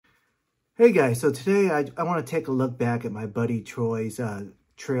Hey guys, so today I want to take a look back at my buddy Troy's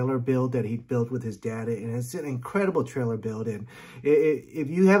trailer build that he built with his dad, and it's an incredible trailer build. And if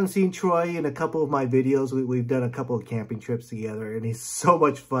you haven't seen Troy in a couple of my videos, we've done a couple of camping trips together, and he's so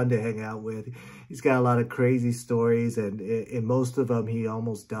much fun to hang out with. He's got a lot of crazy stories, and in most of them he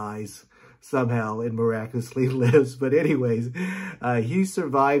almost dies somehow and miraculously lives. But anyways, he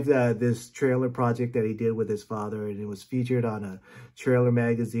survived this trailer project that he did with his father, and it was featured on a trailer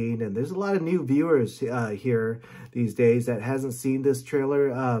magazine. And there's a lot of new viewers here these days that hasn't seen this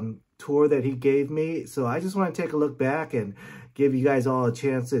trailer tour that he gave me. So I just want to take a look back and give you guys all a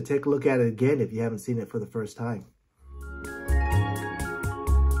chance to take a look at it again if you haven't seen it for the first time.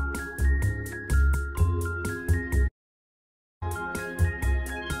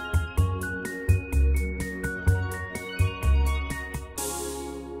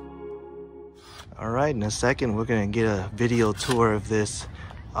 All right, in a second, we're gonna get a video tour of this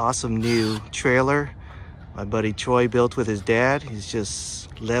awesome new trailer my buddy Troy built with his dad. He's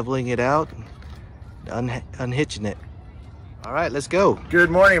just leveling it out, unhitching it. All right, let's go. Good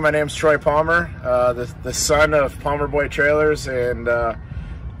morning, my name's Troy Palmer, the son of Palmer Boy Trailers, and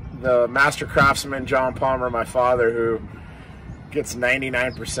the master craftsman John Palmer, my father, who gets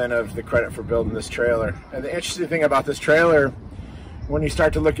 99% of the credit for building this trailer. And the interesting thing about this trailer, when you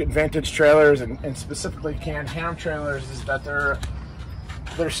start to look at vintage trailers and specifically Can-Am trailers, is that they're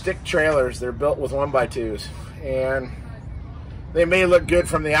stick trailers. They're built with 1x2s, and they may look good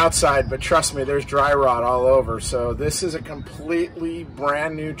from the outside, but trust me, there's dry rot all over. So this is a completely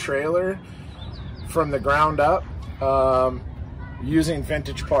brand new trailer from the ground up, using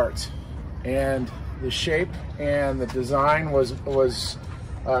vintage parts. And the shape and the design was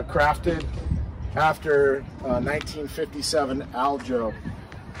crafted after 1957 Aljo.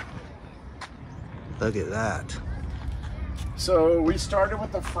 Look at that. So we started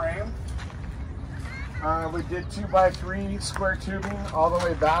with the frame. We did 2x3 square tubing all the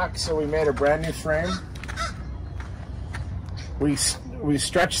way back, so we made a brand new frame. We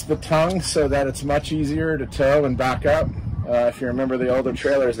stretched the tongue so that it's much easier to tow and back up. If you remember the older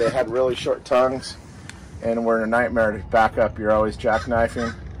trailers, they had really short tongues and were a nightmare to back up. You're always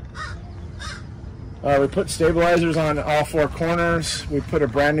jackknifing. We put stabilizers on all four corners. We put a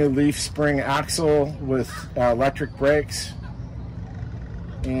brand new leaf spring axle with electric brakes,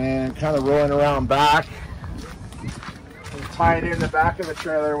 and kind of rolling around back. We tied in the back of the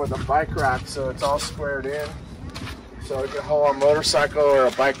trailer with a bike rack, so it's all squared in, so it can hold a motorcycle or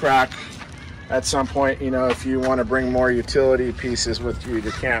a bike rack at some point, you know, if you want to bring more utility pieces with you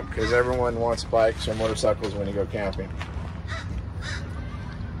to camp, because everyone wants bikes or motorcycles when you go camping.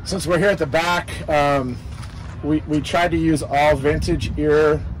 Since we're here at the back, we tried to use all vintage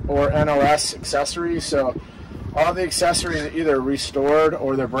era or NOS accessories. So all the accessories are either restored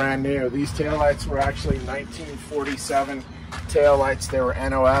or they're brand new. These taillights were actually 1947 taillights. They were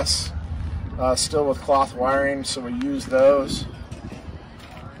NOS, still with cloth wiring, so we used those.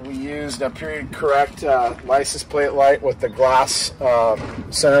 We used a period correct license plate light with the glass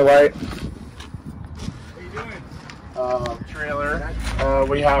center light. Trailer.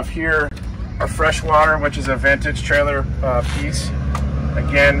 We have here a freshwater, which is a vintage trailer piece.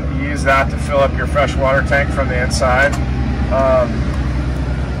 Again, you use that to fill up your freshwater tank from the inside.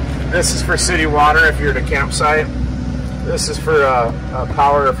 This is for city water if you're at a campsite. This is for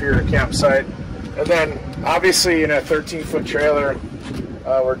power if you're at a campsite. And then, obviously, in a 13-foot trailer,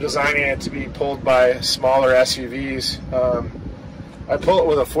 we're designing it to be pulled by smaller SUVs. I pull it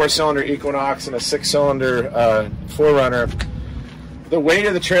with a 4-cylinder Equinox and a 6-cylinder 4Runner. The weight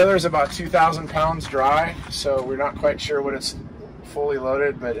of the trailer is about 2,000 pounds dry, so we're not quite sure what it's fully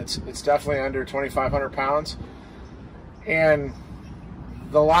loaded, but it's definitely under 2,500 pounds. And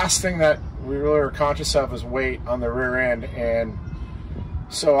the last thing that we really were conscious of is weight on the rear end. And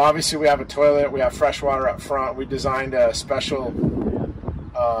so obviously we have a toilet, we have fresh water up front. We designed a special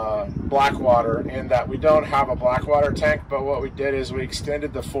black water, in that we don't have a black water tank, but what we did is we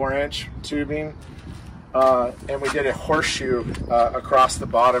extended the 4-inch tubing and we did a horseshoe across the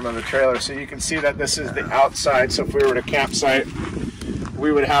bottom of the trailer, so you can see that this is the outside. So if we were at a campsite,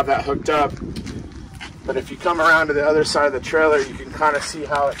 we would have that hooked up, but if you come around to the other side of the trailer, you can kind of see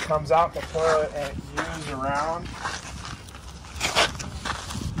how it comes out the toilet and it U's around.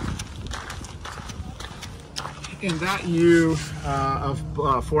 And that U of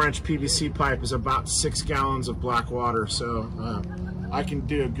 4-inch PVC pipe is about 6 gallons of black water. So I can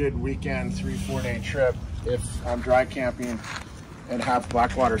do a good weekend 3-4 day trip if I'm dry camping and have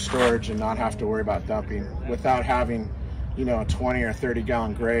black water storage and not have to worry about dumping without having, you know, a 20 or 30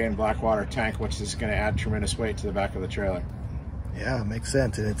 gallon gray and black water tank, which is going to add tremendous weight to the back of the trailer. Yeah, makes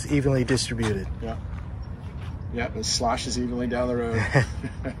sense, and it's evenly distributed. Yeah. Yep, it sloshes evenly down the road.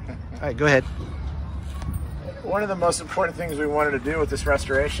 All right, go ahead. One of the most important things we wanted to do with this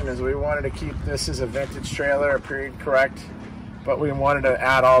restoration is we wanted to keep this as a vintage trailer, period correct, but we wanted to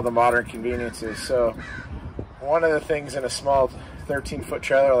add all the modern conveniences. So one of the things in a small 13-foot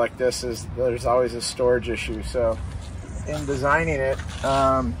trailer like this is there's always a storage issue. So in designing it,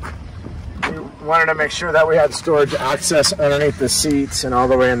 we wanted to make sure that we had storage access underneath the seats and all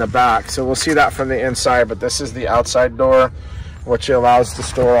the way in the back. So we'll see that from the inside, but this is the outside door, which allows to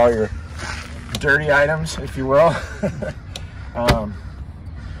store all your dirty items, if you will.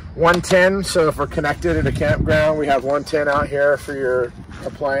 110, so if we're connected at a campground, we have 110 out here for your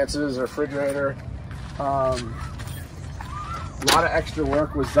appliances, refrigerator. A lot of extra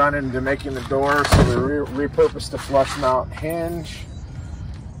work was done into making the door, so we repurposed the flush mount hinge.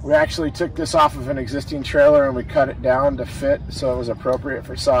 We actually took this off of an existing trailer and we cut it down to fit so it was appropriate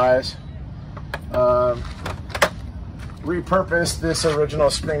for size. Repurposed this original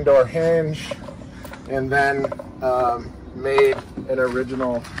spring door hinge and then made an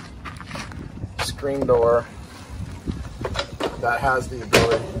original screen door that has the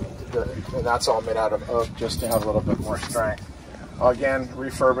ability to, and that's all made out of oak just to have a little bit more strength. Again,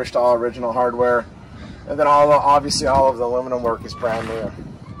 refurbished all original hardware, and then obviously all of the aluminum work is brand new.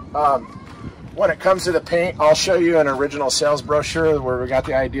 When it comes to the paint, I'll show you an original sales brochure where we got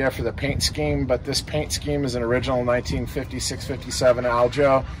the idea for the paint scheme, but this paint scheme is an original 1956-57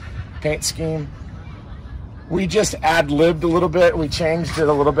 Aljo paint scheme. We just ad-libbed a little bit. We changed it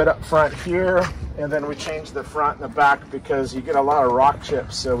a little bit up front here, and then we changed the front and the back because you get a lot of rock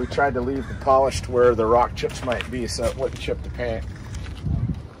chips, so we tried to leave the polished where the rock chips might be so it wouldn't chip the paint.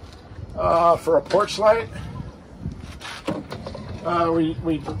 For a porch light,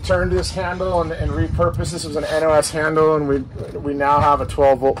 we turned this handle and repurposed. This was an NOS handle, and we now have a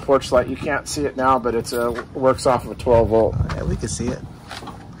 12-volt porch light. You can't see it now, but it works off of a 12-volt. Yeah, we can see it.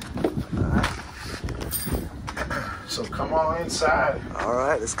 All right. So come on inside. All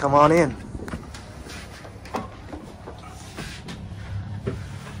right, let's come on in.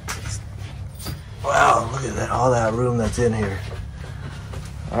 Wow, look at that, all that room that's in here.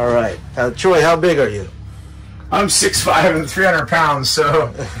 All right, Troy, how big are you? I'm 6'5" and 300 pounds, so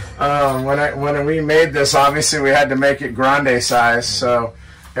when we made this, obviously we had to make it grande size, so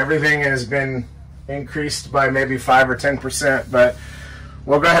everything has been increased by maybe 5 or 10%, but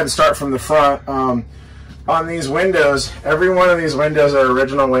we'll go ahead and start from the front. On these windows, every one of these windows are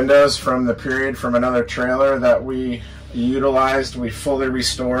original windows from the period from another trailer that we utilized, we fully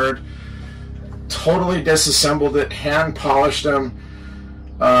restored, totally disassembled it, hand polished them,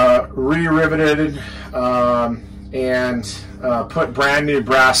 re-riveted, and put brand new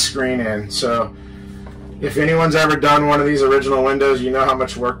brass screen in. So if anyone's ever done one of these original windows, you know how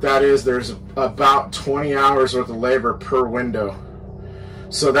much work that is. There's about 20 hours worth of labor per window.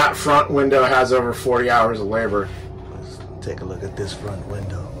 So that front window has over 40 hours of labor. Let's take a look at this front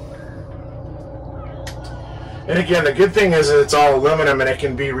window. And again, the good thing is that it's all aluminum and it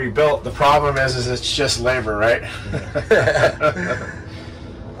can be rebuilt. The problem is it's just labor, right?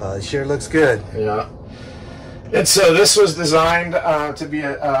 It sure looks good. Yeah. And so this was designed to be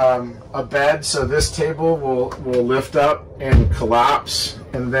a bed. So this table will lift up and collapse,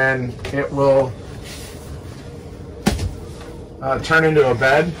 and then it will turn into a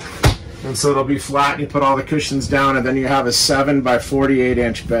bed. And so it'll be flat, and you put all the cushions down, and then you have a 7 by 48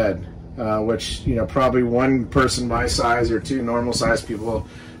 inch bed, which, you know, probably one person my size or two normal size people,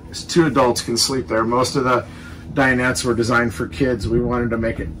 2 adults can sleep there. Most of the dinettes were designed for kids. We wanted to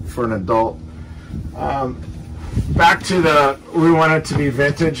make it for an adult. Back to we want it to be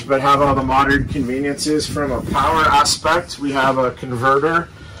vintage but have all the modern conveniences. From a power aspect, we have a converter,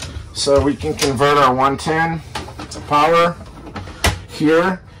 so we can convert our 110 to power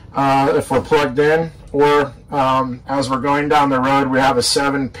here if we're plugged in, or as we're going down the road, we have a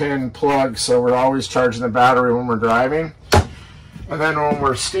 7-pin plug, so we're always charging the battery when we're driving. And then when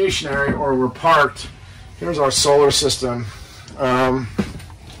we're stationary or we're parked, here's our solar system.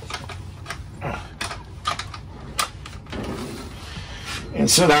 And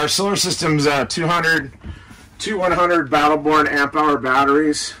so our solar system's 2 100 Battleborn amp-hour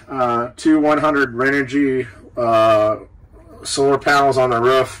batteries, 2 100 Renogy solar panels on the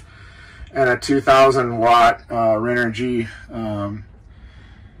roof, and a 2,000 watt Renogy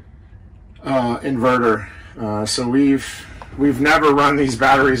inverter. So we've never run these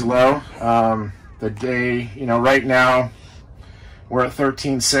batteries low. The day, you know, right now we're at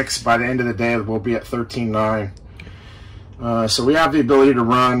 13.6. By the end of the day, we'll be at 13.9. So we have the ability to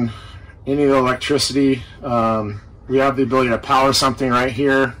run any of the electricity. We have the ability to power something right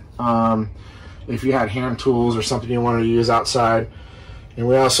here. If you had hand tools or something you wanted to use outside. And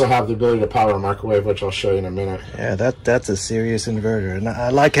we also have the ability to power a microwave, which I'll show you in a minute. Yeah, that's a serious inverter. And I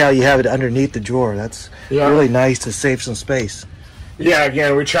like how you have it underneath the drawer. That's really nice to save some space. Yeah,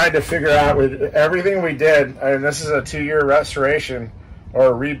 again, we tried to figure out with everything we did, and this is a 2-year restoration or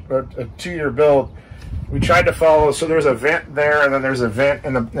a 2-year build. We tried to follow, so there's a vent there, and then there's a vent,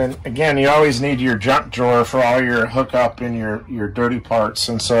 and again, you always need your junk drawer for all your hookup and your dirty parts,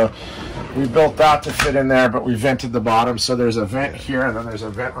 and so we built that to fit in there, but we vented the bottom, so there's a vent here, and then there's a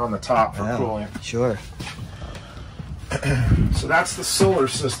vent on the top for cooling. Sure. So that's the solar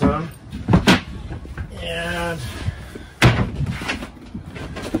system, and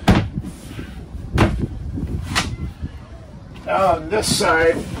now on this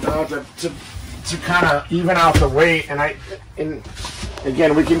side, to kind of even out the weight, and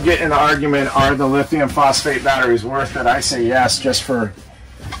again, we can get in an argument, are the lithium phosphate batteries worth it? I say yes, just for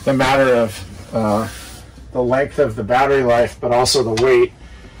the matter of the length of the battery life, but also the weight.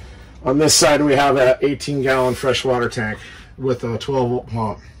 On this side, we have an 18-gallon freshwater tank with a 12-volt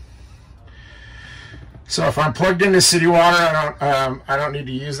pump. So if I'm plugged into city water, I don't need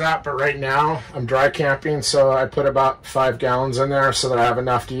to use that, but right now I'm dry camping, so I put about 5 gallons in there so that I have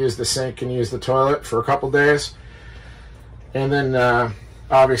enough to use the sink and use the toilet for a couple days. And then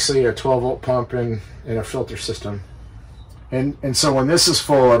obviously a 12-volt pump and a filter system. And so when this is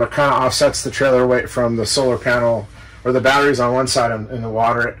full, it kind of offsets the trailer weight from the solar panel, or the batteries on one side and the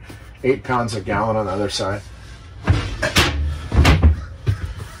water at 8 pounds a gallon on the other side.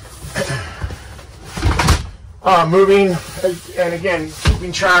 Moving, and again,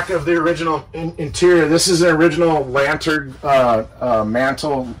 keeping track of the original interior. This is an original lantern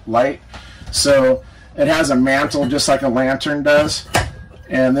mantle light. So it has a mantle just like a lantern does.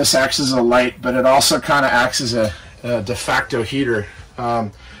 And this acts as a light, but it also kind of acts as a de facto heater.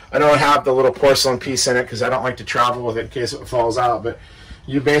 I don't have the little porcelain piece in it because I don't like to travel with it in case it falls out. But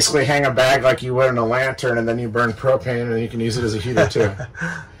you basically hang a bag like you would in a lantern, and then you burn propane, and you can use it as a heater too.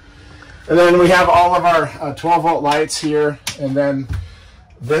 And then we have all of our 12-volt lights here, and then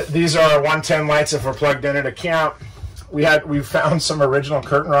these are our 110 lights if we're plugged in at a camp. We found some original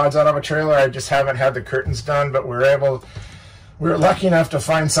curtain rods out of a trailer. I just haven't had the curtains done, but we were lucky enough to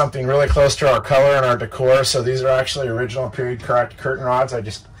find something really close to our color and our decor. So these are actually original period correct curtain rods.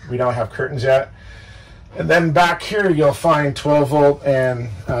 We don't have curtains yet. And then back here you'll find 12-volt and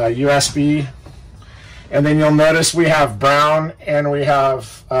USB. And then you'll notice we have brown and we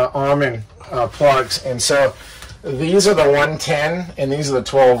have almond plugs. And so these are the 110 and these are the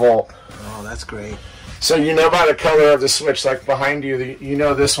 12-volt. Oh, that's great. So you know by the color of the switch, like behind you, you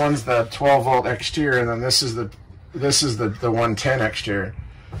know this one's the 12-volt exterior, and then this is the 110 exterior.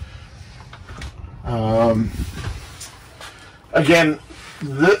 Again,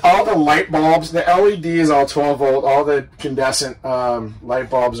 all the light bulbs, the LED is all 12-volt. All the incandescent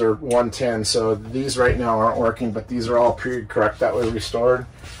light bulbs are 110. So these right now aren't working, but these are all period correct that we restored.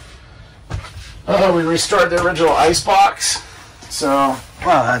 We restored the original ice box. So wow,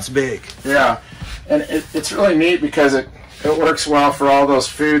 that's big. Yeah, and it's really neat because it works well for all those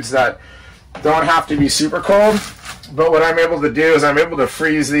foods that don't have to be super cold. But what I'm able to do is I'm able to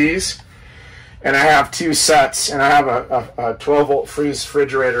freeze these. And I have 2 sets, and I have a 12-volt freeze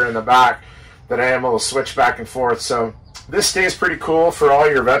refrigerator in the back that I am able to switch back and forth. So this stays pretty cool for all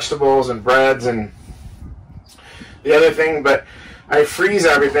your vegetables and breads and the other thing, but I freeze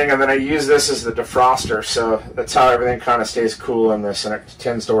everything, and then I use this as the defroster. So that's how everything kind of stays cool in this, and it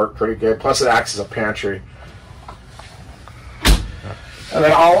tends to work pretty good. Plus it acts as a pantry. And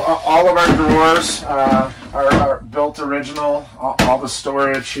then all of our drawers are built original. All the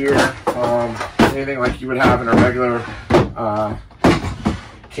storage here, anything like you would have in a regular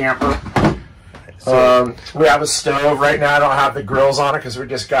camper. We have a stove right now. I don't have the grills on it because we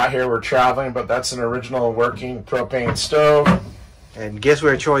just got here. We're traveling, but that's an original working propane stove. And guess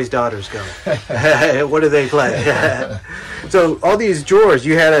where Troy's daughters go? What do they play? So all these drawers,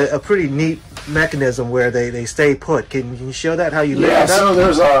 you had a pretty neat mechanism where they stay put. Can you show that how you lift it up? So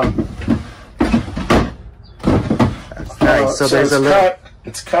there's nice. So there's a little.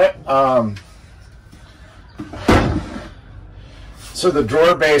 It's cut. So the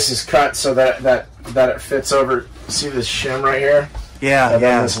drawer base is cut so that it fits over. See this shim right here? Yeah. And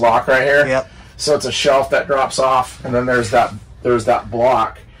then this lock right here. Yep. So it's a shelf that drops off, and then there's that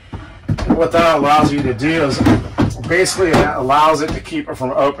block. And what that allows you to do is basically it allows it to keep it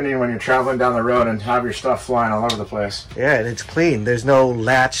from opening when you're traveling down the road and have your stuff flying all over the place. Yeah, and it's clean. There's no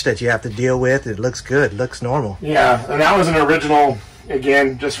latch that you have to deal with. It looks good. It looks normal. Yeah, and that was an original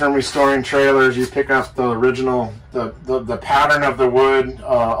again, just from restoring trailers, you pick up the original, the pattern of the wood,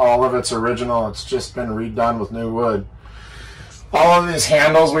 all of it's original. It's just been redone with new wood. All of these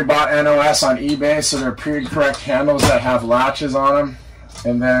handles we bought NOS on eBay, so they're period correct handles that have latches on them.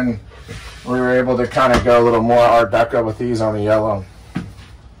 And then we were able to kind of go a little more Art Deco with these on the yellow.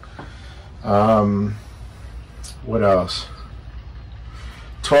 What else?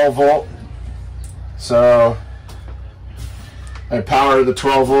 12 volt. So I power the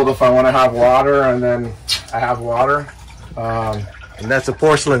 12 volt if I want to have water, and then I have water. And that's a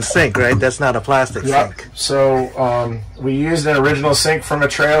porcelain sink, right? That's not a plastic sink. So we used an original sink from a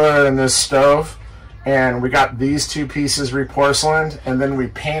trailer in this stove, and we got these two pieces reporcelained, and then we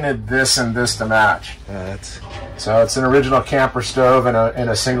painted this and this to match. So it's an original camper stove and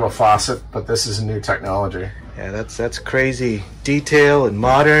a single faucet, but this is new technology. Yeah, that's crazy detail and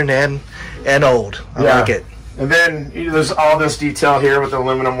modern and old. I like it. And then there's all this detail here with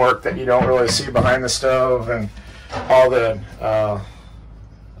aluminum work that you don't really see behind the stove, and all the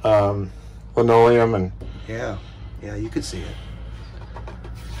linoleum and yeah, you could see it.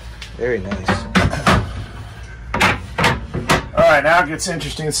 Very nice. All right, now it gets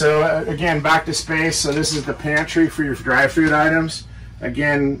interesting. So again, back to space. So this is the pantry for your dry food items.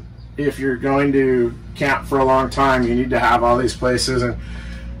 Again, if you're going to camp for a long time, you need to have all these places, and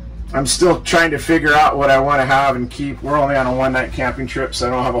I'm still trying to figure out what I want to have and keep. We're only on a one-night camping trip, so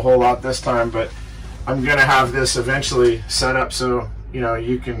I don't have a whole lot this time, but I'm going to have this eventually set up so, you know,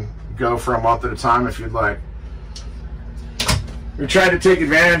 you can go for a month at a time if you'd like. We tried to take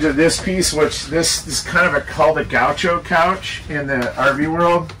advantage of this piece, which this is kind of called a gaucho couch in the RV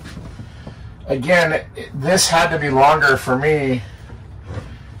world. Again, this had to be longer for me.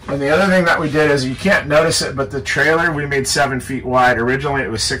 And the other thing that we did is, you can't notice it, but the trailer we made 7 feet wide. Originally it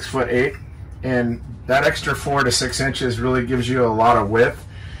was 6'8", and that extra 4 to 6 inches really gives you a lot of width,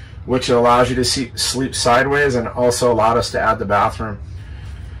 which allows you to sleep sideways, and also allowed us to add the bathroom.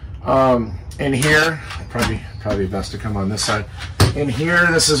 In here, probably best to come on this side. In here,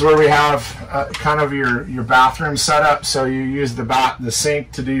 this is where we have kind of your bathroom set up. So you use the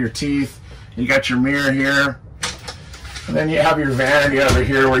sink to do your teeth. You got your mirror here. And then you have your vanity over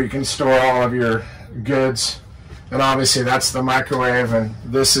here where you can store all of your goods. And obviously that's the microwave, and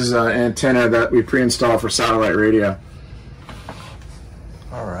this is an antenna that we pre-installed for satellite radio.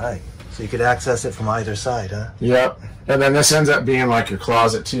 All right. So you could access it from either side, huh? Yep. And then this ends up being like your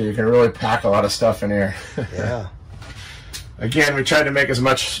closet too. You can really pack a lot of stuff in here. Yeah. Again, we tried to make as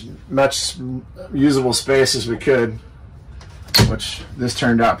much usable space as we could, which this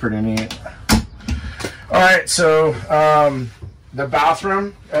turned out pretty neat. All right, so the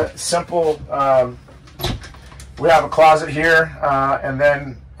bathroom, simple. We have a closet here, and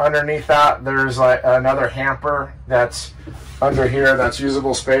then underneath that there's like another hamper that's under here that's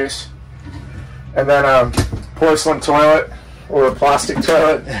usable space, and then a porcelain toilet or a plastic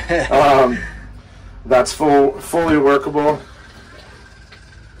toilet that's fully workable.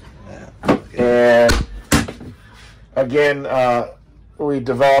 And again, we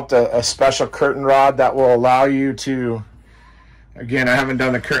developed a special curtain rod that will allow you to, again, I haven't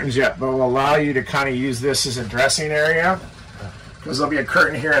done the curtains yet, but will allow you to kind of use this as a dressing area, because there'll be a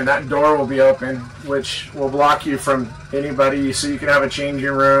curtain here and that door will be open, which will block you from anybody, so you can have a changing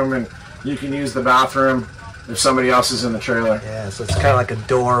room and you can use the bathroom if somebody else is in the trailer. Yeah, so it's kind of like a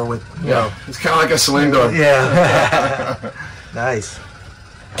door with, you know. It's kind of like a swing door. Yeah. Nice.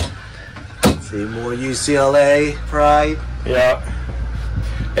 See, more UCLA pride. Yeah.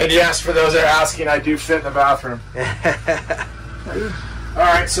 And yes, for those that are asking, I do fit in the bathroom. All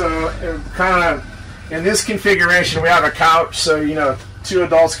right, so kind of in this configuration, we have a couch, so, you know, 2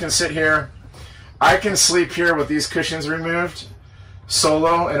 adults can sit here. I can sleep here with these cushions removed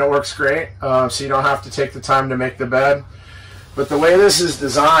solo, and it works great, so you don't have to take the time to make the bed. But the way this is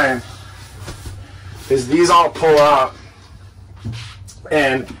designed is these all pull out,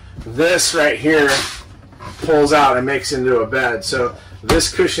 and this right here pulls out and makes into a bed. So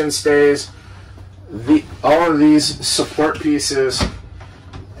this cushion stays. All of these support pieces,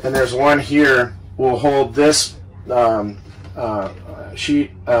 and there's one here, will hold this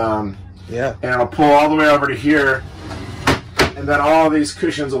sheet, yeah, and it'll pull all the way over to here, and then all of these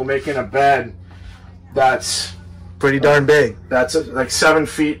cushions will make in a bed that's pretty darn big. That's like 7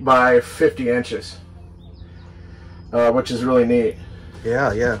 feet by 50 inches, which is really neat.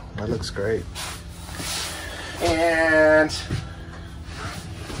 Yeah, yeah, that looks great. And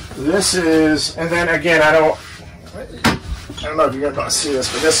this is, and then again, I don't know if you're going to see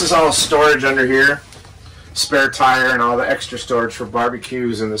this, but this is all storage under here. Spare tire and all the extra storage for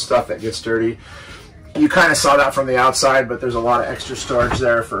barbecues and the stuff that gets dirty. You kind of saw that from the outside, but there's a lot of extra storage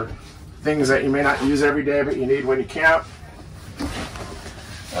there for things that you may not use every day, but you need when you camp.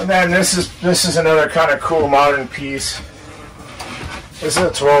 And then this is another kind of cool modern piece. This is a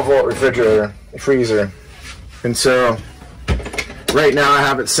 12-volt refrigerator, freezer. And so right now I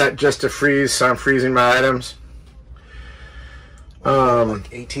have it set just to freeze, so I'm freezing my items.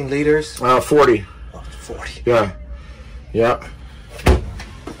 Like 18 liters? 40. Oh, 40. Yeah. Yep.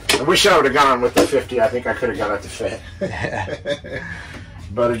 I wish I would have gone with the 50. I think I could have got it to fit.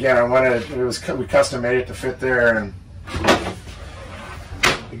 But again, we custom made it to fit there, and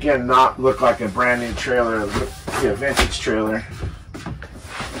again, not look like a brand new trailer, be a vintage trailer.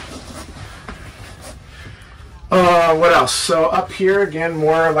 What else? So up here, again,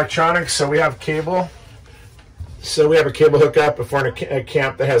 more electronics. So we have cable. So we have a cable hookup if we're in a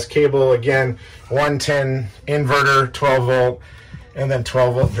camp that has cable, again, 110 inverter, 12 volt, and then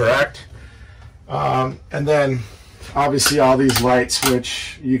 12 volt direct. And then obviously all these lights,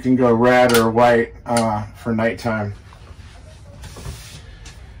 which you can go red or white for nighttime.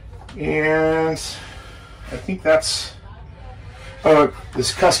 And I think that's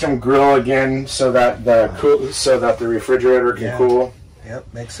this custom grill again, so that the refrigerator can cool.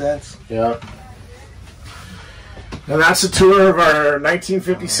 Yep, makes sense. Yep. And that's a tour of our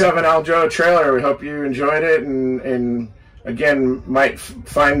 1957 Aljo trailer. We hope you enjoyed it, and again, might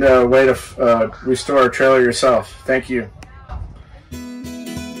find a way to restore a trailer yourself. Thank you.